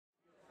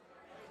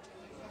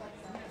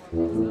Hi,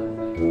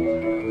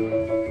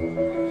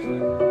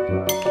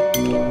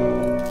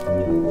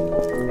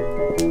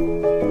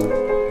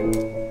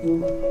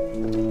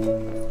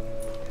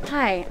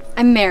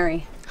 I'm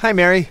Mary. Hi,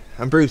 Mary.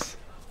 I'm Bruce.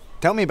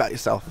 Tell me about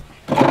yourself.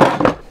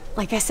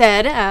 Like I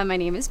said, my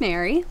name is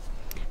Mary.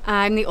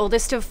 I'm the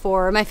oldest of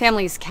 4. My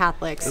family's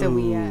Catholic, so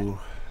I'm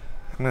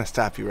gonna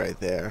stop you right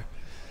there.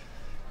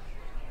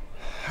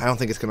 I don't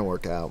think it's gonna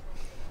work out.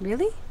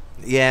 Really?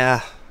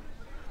 Yeah.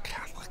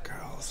 Catholic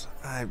girls.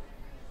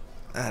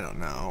 I don't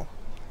know.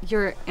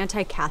 You're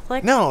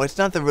anti-Catholic? No, it's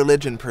not the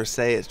religion per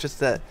se. It's just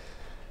that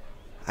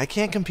I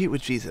can't compete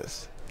with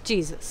Jesus.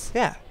 Jesus.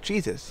 Yeah,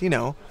 Jesus. You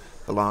know,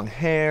 the long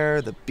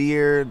hair, the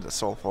beard, the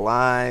soulful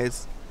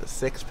eyes, the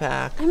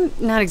six-pack. I'm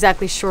not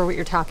exactly sure what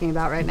you're talking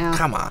about right now.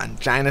 Come on.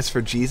 Ginas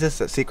for Jesus,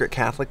 that secret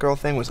Catholic girl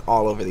thing, was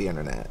all over the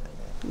internet.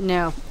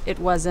 No, it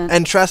wasn't.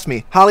 And trust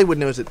me, Hollywood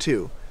knows it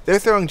too. They're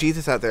throwing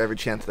Jesus out there every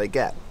chance they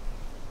get.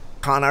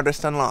 Con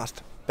artist on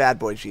Lost, bad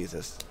boy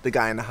Jesus. The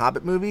guy in the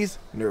Hobbit movies,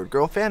 nerd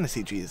girl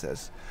fantasy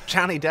Jesus.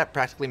 Johnny Depp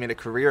practically made a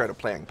career out of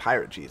playing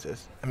pirate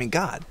Jesus. I mean,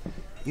 God,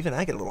 even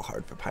I get a little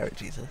hard for pirate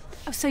Jesus.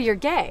 Oh, so you're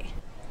gay?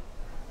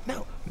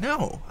 No,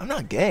 I'm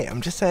not gay.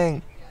 I'm just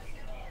saying,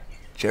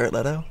 Jared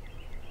Leto?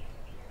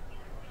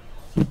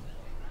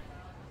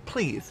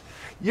 Please,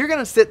 you're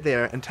gonna sit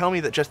there and tell me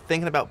that just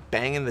thinking about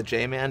banging the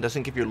J-man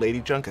doesn't give your lady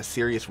junk a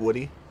serious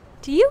woody?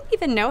 Do you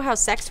even know how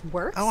sex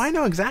works? Oh, I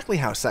know exactly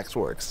how sex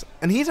works.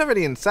 And he's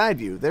already inside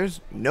you. There's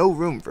no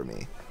room for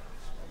me.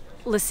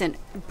 Listen,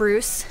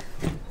 Bruce,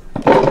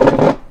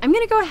 I'm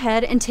gonna go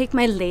ahead and take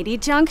my lady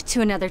junk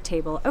to another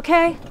table,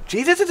 okay?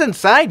 Jesus is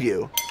inside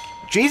you.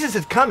 Jesus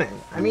is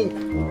coming. I mean...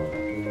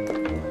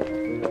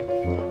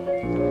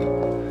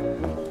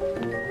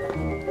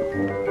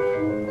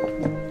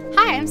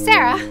 Hi, I'm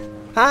Sarah.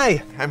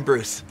 Hi, I'm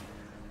Bruce.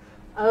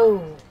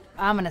 Oh,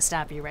 I'm gonna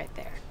stop you right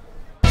there.